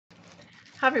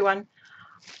Hi everyone,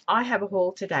 I have a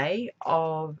haul today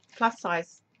of plus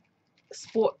size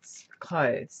sports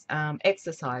clothes,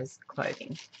 exercise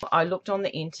clothing. I looked on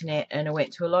the internet and I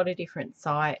went to a lot of different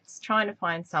sites trying to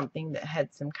find something that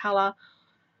had some colour,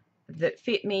 that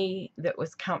fit me, that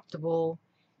was comfortable,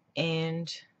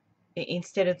 and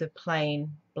instead of the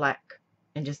plain black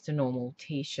and just a normal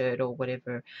t-shirt or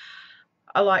whatever.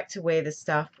 I like to wear the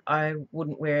stuff. I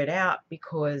wouldn't wear it out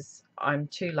because I'm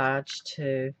too large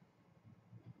to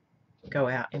go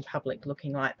out in public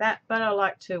looking like that, but I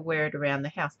like to wear it around the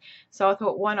house. So I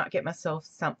thought, why not get myself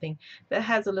something that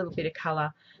has a little bit of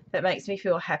colour, that makes me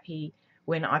feel happy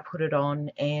when I put it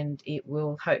on, and it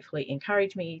will hopefully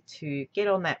encourage me to get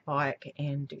on that bike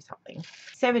and do something.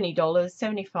 $70,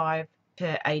 $75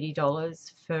 to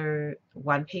 $80 for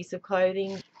one piece of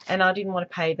clothing, and I didn't want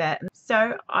to pay that,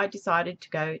 so I decided to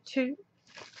go to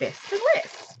Best and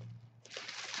West,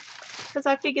 because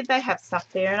I figured they have stuff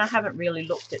there, and I haven't really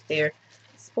looked at their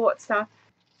sports stuff.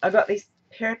 I got this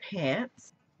pair of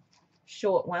pants,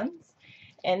 short ones,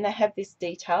 and they have this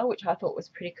detail which I thought was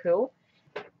pretty cool,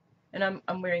 and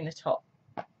I'm wearing the top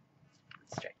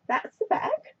straight. That's the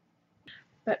back,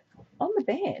 but on the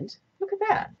band, look at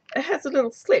that, it has a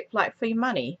little slip like for your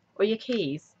money or your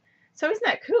keys. So isn't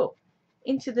that cool?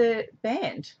 Into the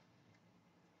band.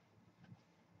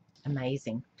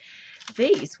 Amazing.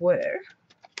 These were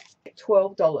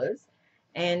 $12,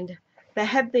 and they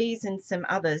had these and some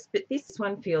others, but this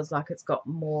one feels like it's got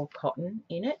more cotton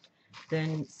in it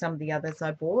than some of the others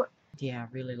I bought. Yeah, I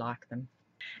really like them.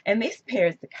 And this pair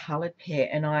is the coloured pair,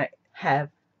 and I have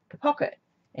the pocket,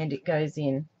 and it goes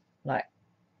in like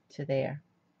to there.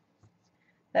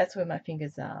 That's where my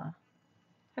fingers are.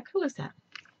 How cool is that?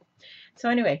 So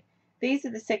anyway, these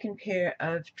are the second pair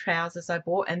of trousers I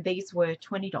bought, and these were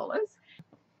 $20.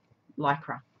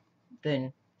 Lycra.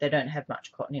 Then they don't have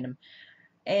much cotton in them.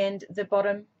 And the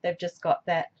bottom, they've just got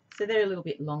that, so they're a little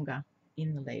bit longer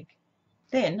in the leg.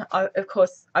 Then, of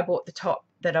course, I bought the top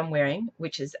that I'm wearing,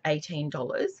 which is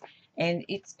 $18, and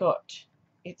it's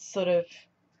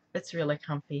really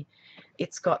comfy.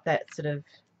 It's got that sort of,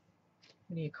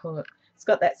 what do you call it? It's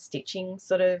got that stitching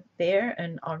sort of there,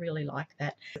 and I really like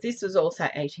that. This was also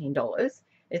 $18.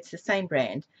 It's the same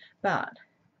brand, but,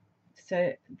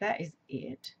 so that is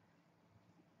it.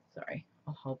 Sorry,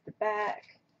 I'll hold the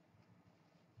back.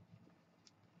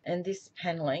 And this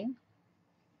paneling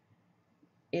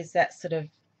is that sort of,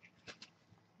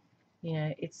 you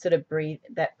know, it's sort of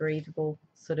breathable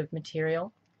sort of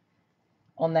material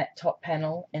on that top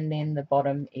panel, and then the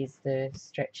bottom is the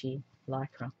stretchy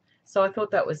lycra. So I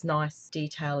thought that was nice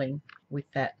detailing with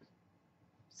that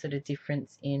sort of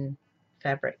difference in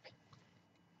fabric.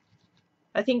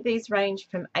 I think these range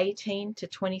from 18 to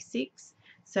 26,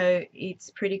 so it's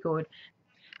pretty good.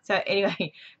 So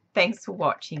anyway, thanks for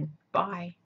watching. Bye.